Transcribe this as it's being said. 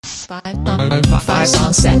Five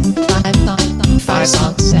song set. Five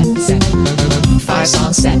song set. Five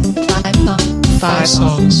song set. Five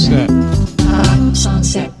song set. Five song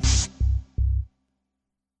set.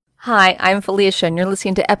 Hi, I'm Felicia, and you're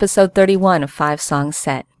listening to episode 31 of 5 Song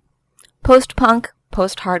Set. Post-punk,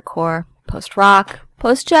 post-hardcore, post-rock,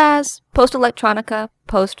 post-jazz, post-electronica,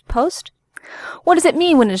 post-post? What does it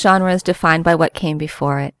mean when a genre is defined by what came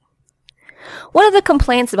before it? One of the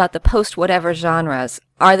complaints about the post-whatever genres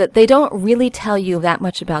are that they don't really tell you that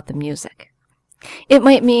much about the music. It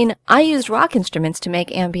might mean, I used rock instruments to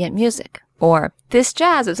make ambient music, or this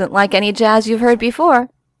jazz isn't like any jazz you've heard before.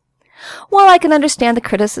 While I can understand the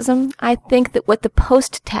criticism, I think that what the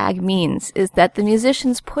post tag means is that the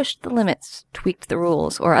musicians pushed the limits, tweaked the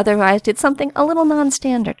rules, or otherwise did something a little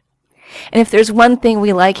non-standard. And if there's one thing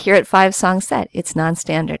we like here at 5 Song Set, it's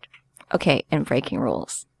non-standard. Okay, and breaking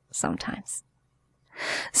rules. Sometimes.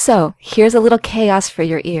 So, here's a little chaos for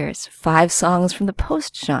your ears. 5 songs from the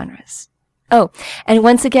post genres. Oh, and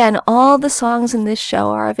once again, all the songs in this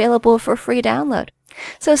show are available for free download.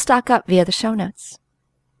 So stock up via the show notes.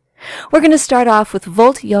 We're going to start off with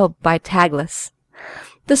Volt Job by Tagless.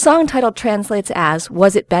 The song title translates as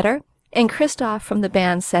Was It Better? And Christoph from the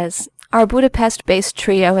band says, our Budapest-based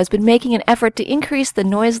trio has been making an effort to increase the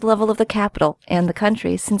noise level of the capital and the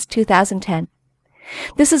country since 2010.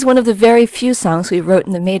 This is one of the very few songs we wrote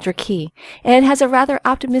in the major key, and it has a rather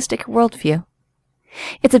optimistic worldview.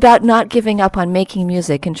 It's about not giving up on making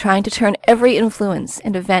music and trying to turn every influence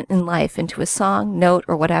and event in life into a song, note,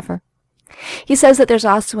 or whatever. He says that there's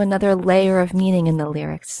also another layer of meaning in the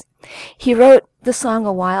lyrics. He wrote the song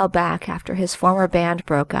a while back after his former band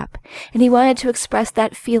broke up, and he wanted to express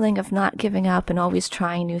that feeling of not giving up and always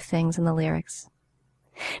trying new things in the lyrics.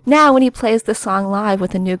 Now, when he plays the song live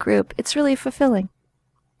with a new group, it's really fulfilling.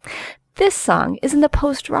 This song is in the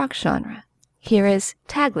post-rock genre. Here is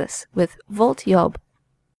Tagless with Volt Job.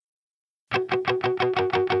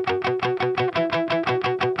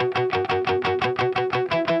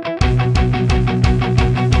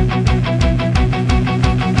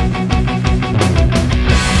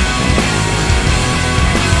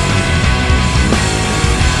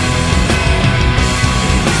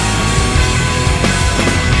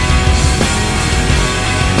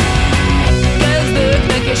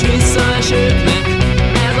 És visszaesőknek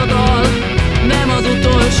ez a dal nem az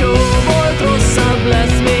utolsó, volt rosszabb,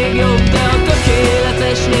 lesz még jobb, de a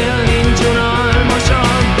tökéletesnél nincs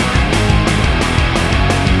unalmasabb.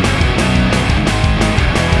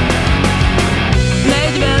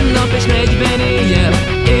 40 nap és 40 éjjel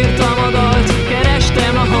írtam a dalt,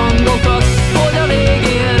 kerestem a hangokat, hogy a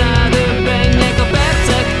végén rádöbbenjek, a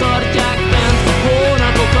percek tartják bent a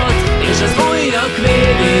hónapokat, és az újak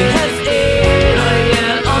végéhez ér a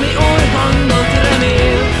jel, ami új hangot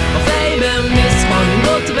remél, a fejben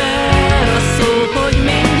visszhangot ver, a szó, hogy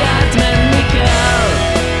mindjárt menni kell,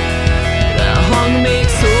 de a hang még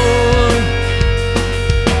szól.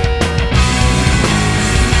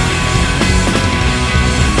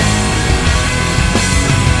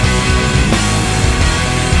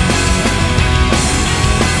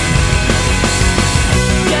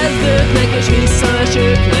 Kezdőknek és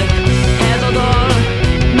visszaesőknek ez a dal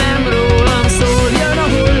nem rólam szól, jön a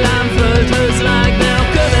hullám földhöz vág, de a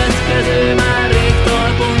következő már rég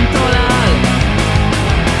talpon talál.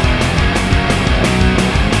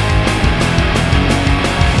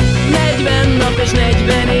 Negyven nap és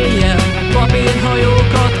 40 éjjel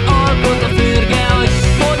papírhajókat alkot a fürge agy,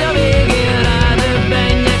 hogy a végén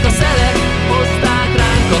rádöbbenjek, a szelek hozták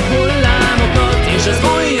ránk a hullámokat, és az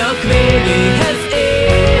újak végéhez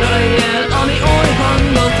ér a jel, ami új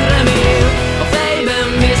hangot remél, a fejben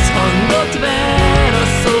visszhangot ver, a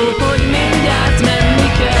szó, hogy mindjárt menni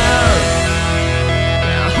kell,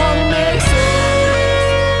 de a hang még szól.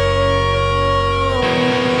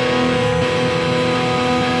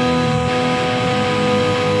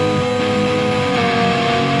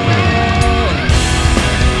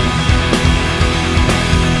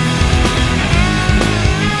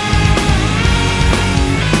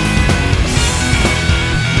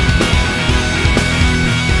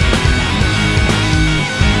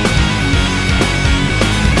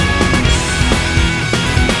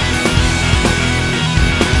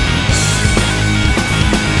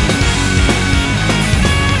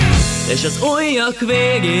 És az újak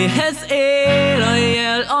végéhez ér a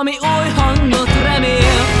jel, ami új hangot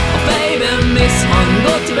remél, a fejben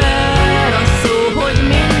visszhangot ver, a szó, hogy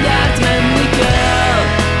mindjárt menni kell,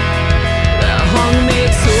 de a hang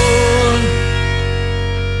még szól.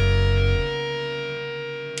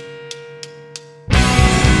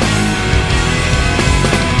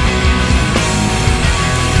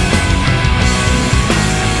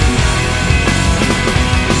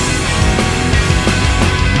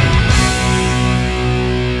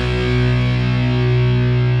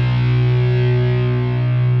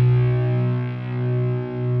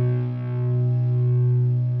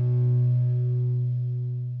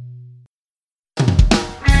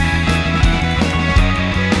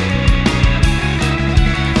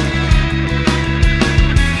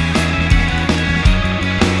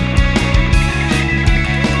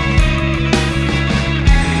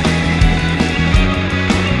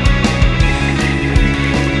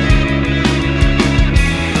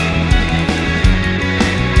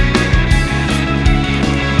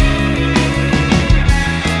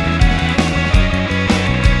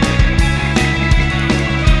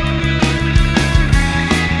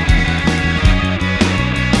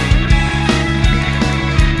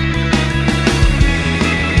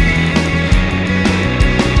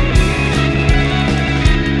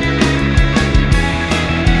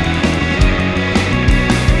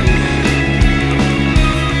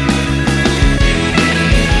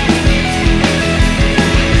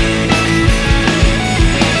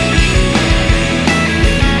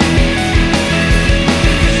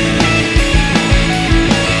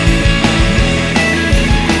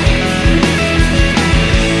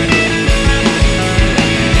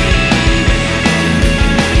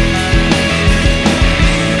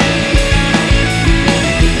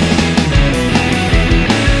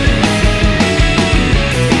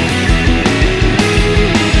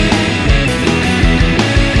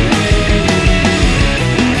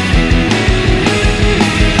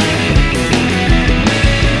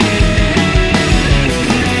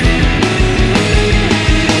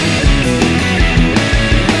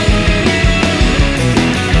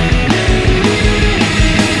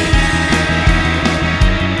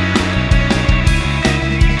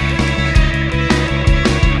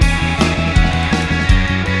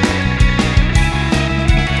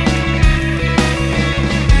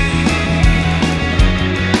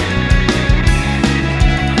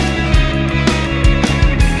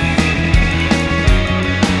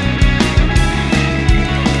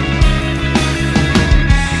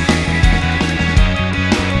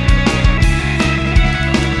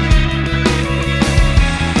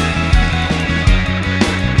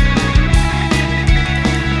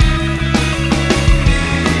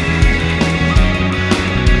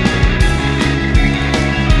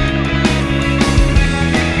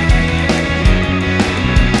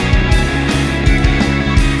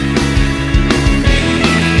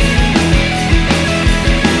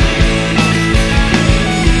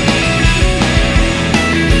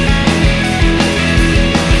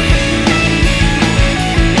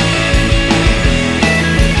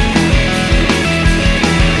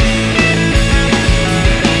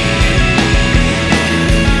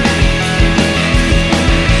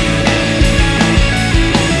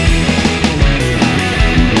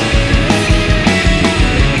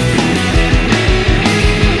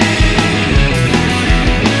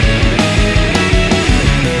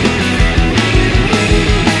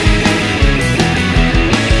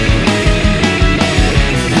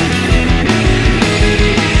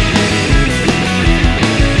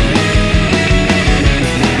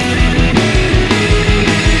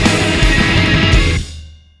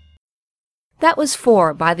 That was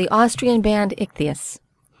 4 by the Austrian band Ichthyius.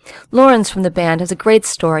 Lawrence from the band has a great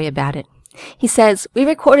story about it. He says, "We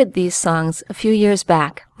recorded these songs a few years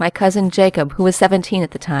back. My cousin Jacob, who was 17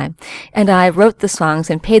 at the time, and I wrote the songs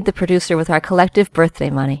and paid the producer with our collective birthday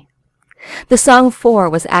money. The song 4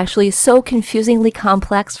 was actually so confusingly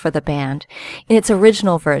complex for the band in its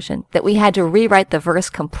original version that we had to rewrite the verse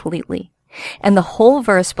completely. And the whole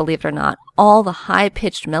verse, believe it or not, all the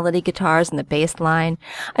high-pitched melody guitars and the bass line,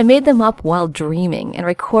 I made them up while dreaming and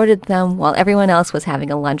recorded them while everyone else was having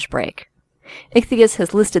a lunch break." Ichthyius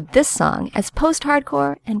has listed this song as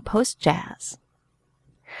post-hardcore and post-jazz.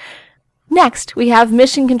 Next, we have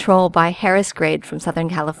Mission Control by Harris Grade from Southern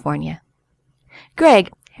California. Greg,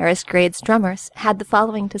 Harris Grade's drummer, had the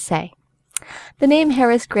following to say. "The name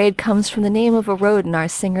Harris Grade comes from the name of a road in our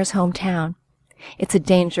singer's hometown. It's a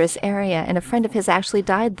dangerous area, and a friend of his actually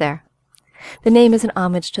died there. The name is an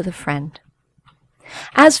homage to the friend.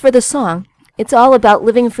 As for the song, it's all about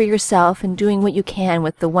living for yourself and doing what you can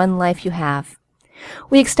with the one life you have.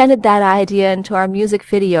 We extended that idea into our music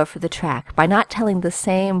video for the track by not telling the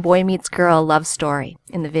same boy meets girl love story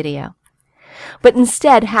in the video, but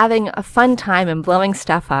instead having a fun time and blowing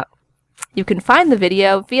stuff up. You can find the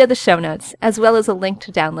video via the show notes, as well as a link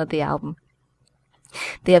to download the album.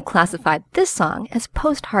 They have classified this song as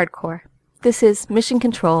post-hardcore. This is Mission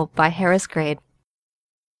Control by Harris Grade.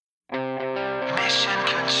 Mission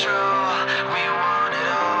control, we want it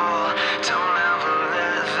all. Don't ever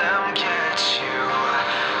let them get you.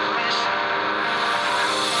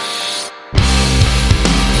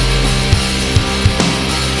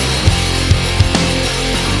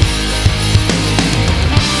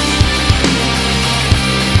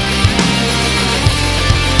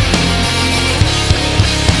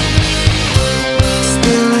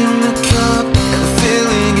 Spilling the cup and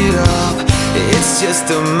filling it up. It's just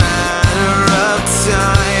a matter of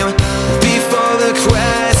time before the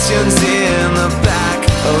questions in the back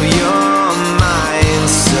of your mind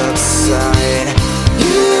subside.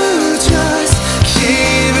 You just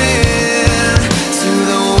give in to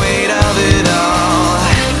the weight of it all.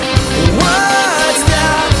 What's the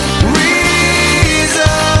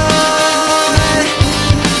reason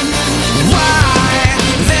why?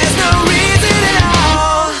 There's no reason at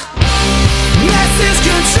all. Yes, it's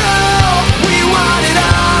control. We want it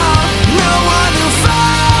all.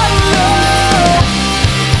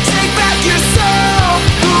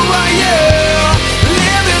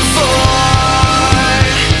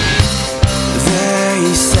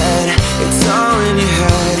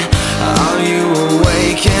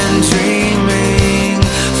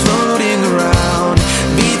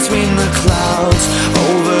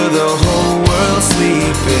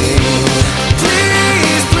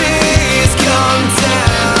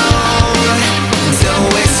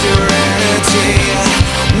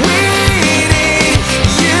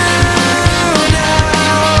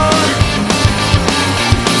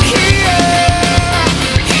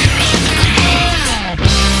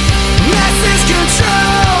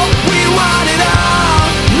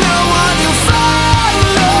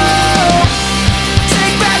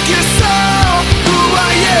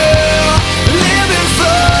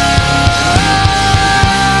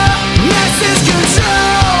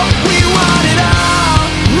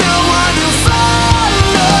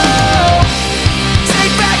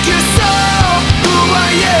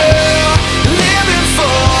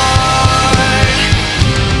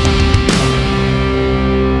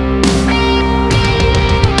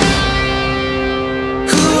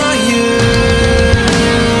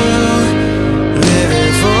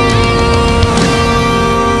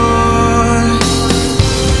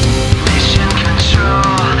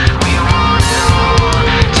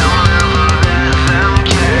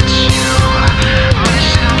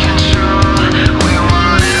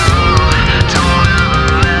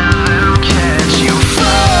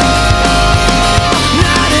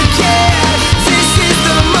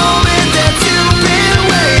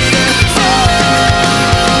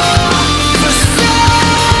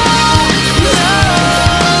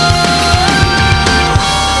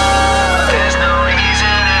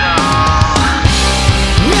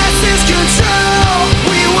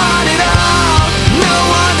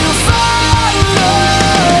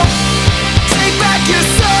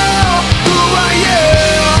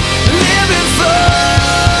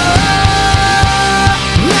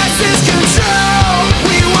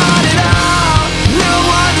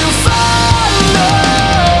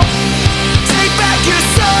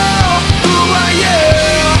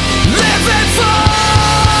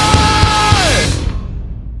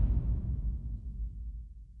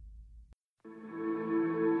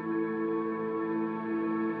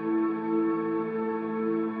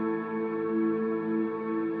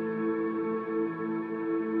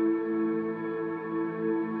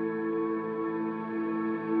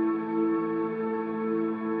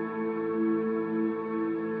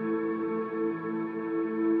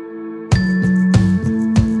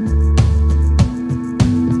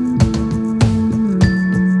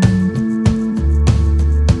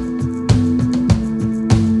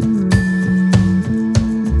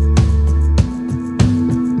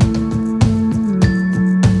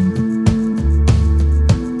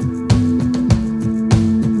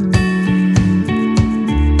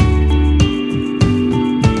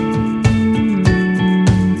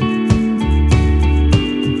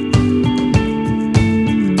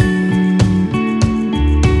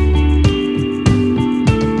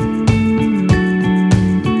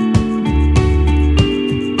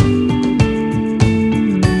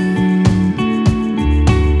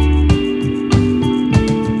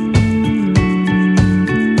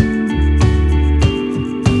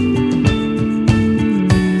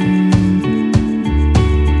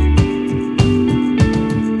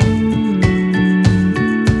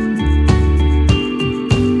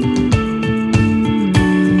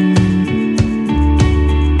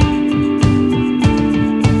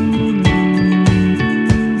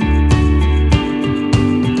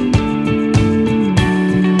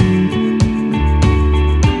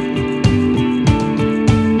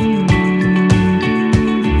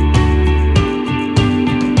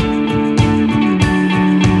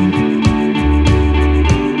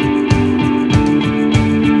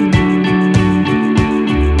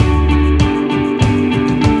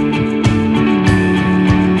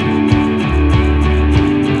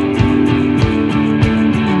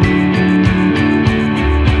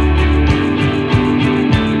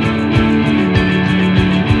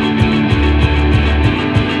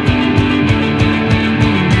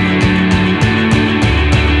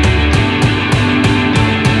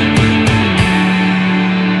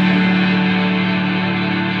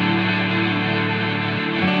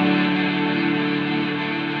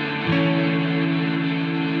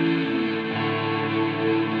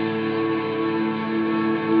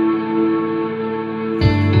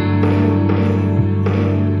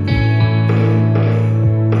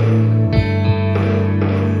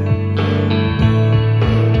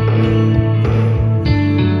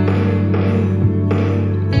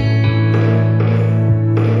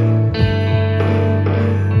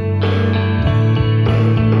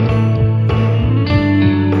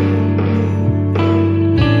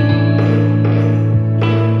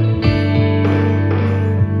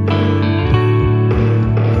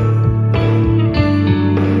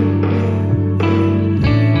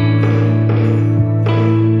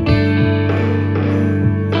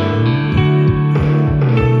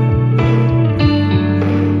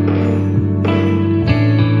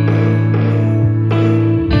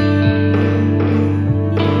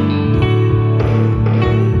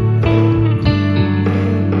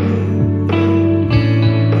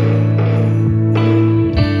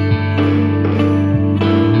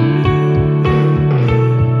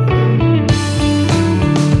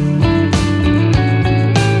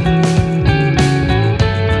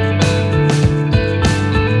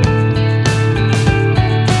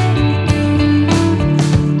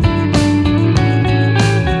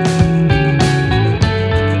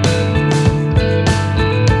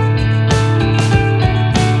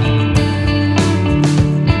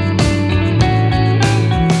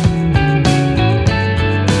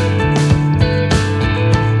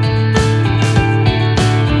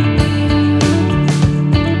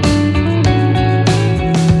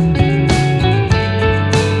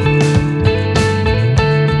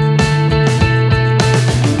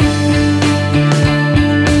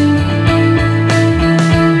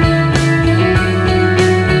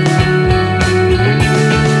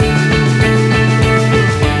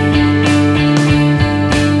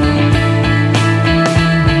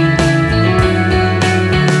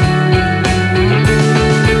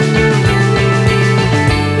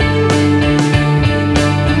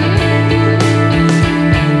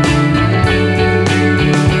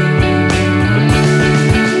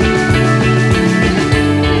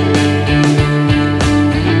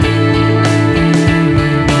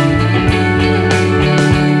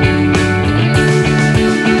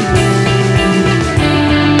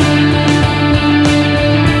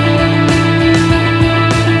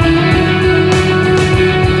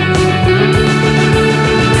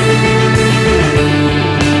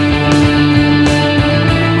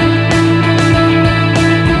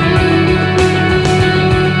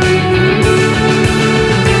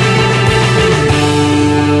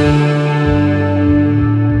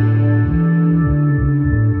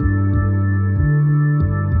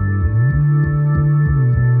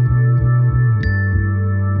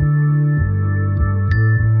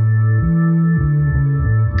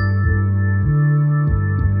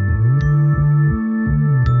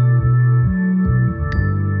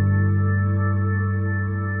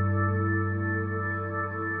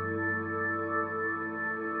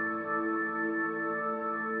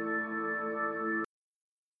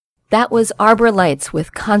 That was Arbor Lights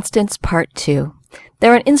with Constance Part 2.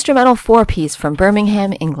 They're an instrumental 4-piece from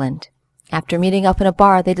Birmingham, England. After meeting up in a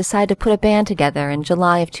bar, they decided to put a band together in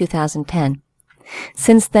July of 2010.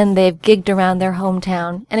 Since then, they've gigged around their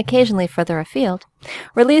hometown, and occasionally further afield,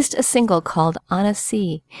 released a single called On a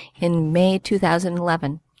Sea in May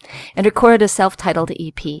 2011, and recorded a self-titled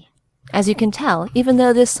EP. As you can tell, even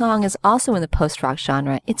though this song is also in the post-rock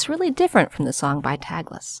genre, it's really different from the song by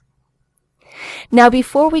Tagless. Now,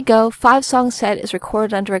 before we go, 5 Song Set is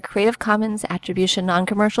recorded under a Creative Commons Attribution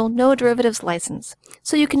Non-Commercial No Derivatives license,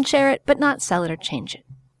 so you can share it but not sell it or change it.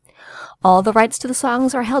 All the rights to the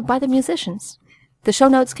songs are held by the musicians. The show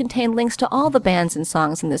notes contain links to all the bands and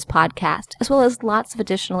songs in this podcast, as well as lots of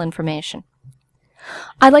additional information.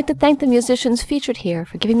 I'd like to thank the musicians featured here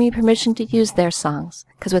for giving me permission to use their songs,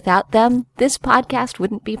 because without them, this podcast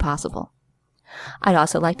wouldn't be possible. I'd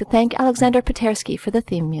also like to thank Alexander Patersky for the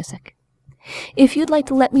theme music. If you'd like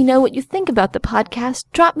to let me know what you think about the podcast,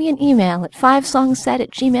 drop me an email at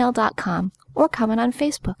 5songset@gmail.com or comment on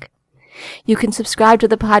Facebook. You can subscribe to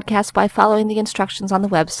the podcast by following the instructions on the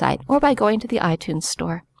website or by going to the iTunes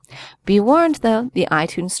store. Be warned, though, the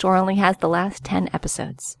iTunes store only has the last 10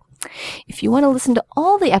 episodes. If you want to listen to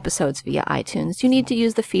all the episodes via iTunes, you need to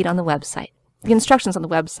use the feed on the website. The instructions on the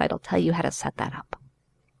website will tell you how to set that up.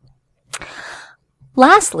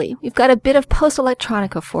 Lastly, we've got a bit of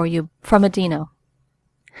post-electronica for you from Adino.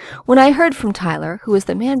 When I heard from Tyler, who is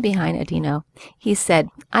the man behind Adino, he said,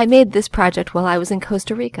 "I made this project while I was in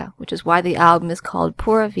Costa Rica, which is why the album is called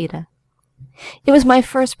Pura Vida. It was my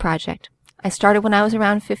first project. I started when I was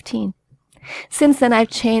around 15. Since then, I've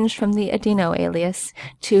changed from the Adino alias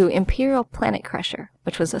to Imperial Planet Crusher,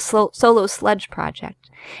 which was a solo sludge project,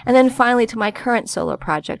 and then finally to my current solo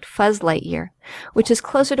project, Fuzz Lightyear, which is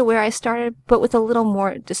closer to where I started, but with a little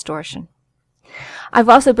more distortion. I've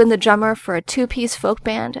also been the drummer for a 2-piece folk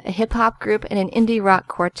band, a hip-hop group, and an indie rock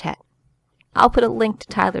quartet. I'll put a link to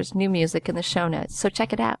Tyler's new music in the show notes, so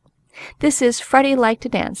check it out. This is Freddie Like to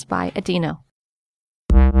Dance by Adino.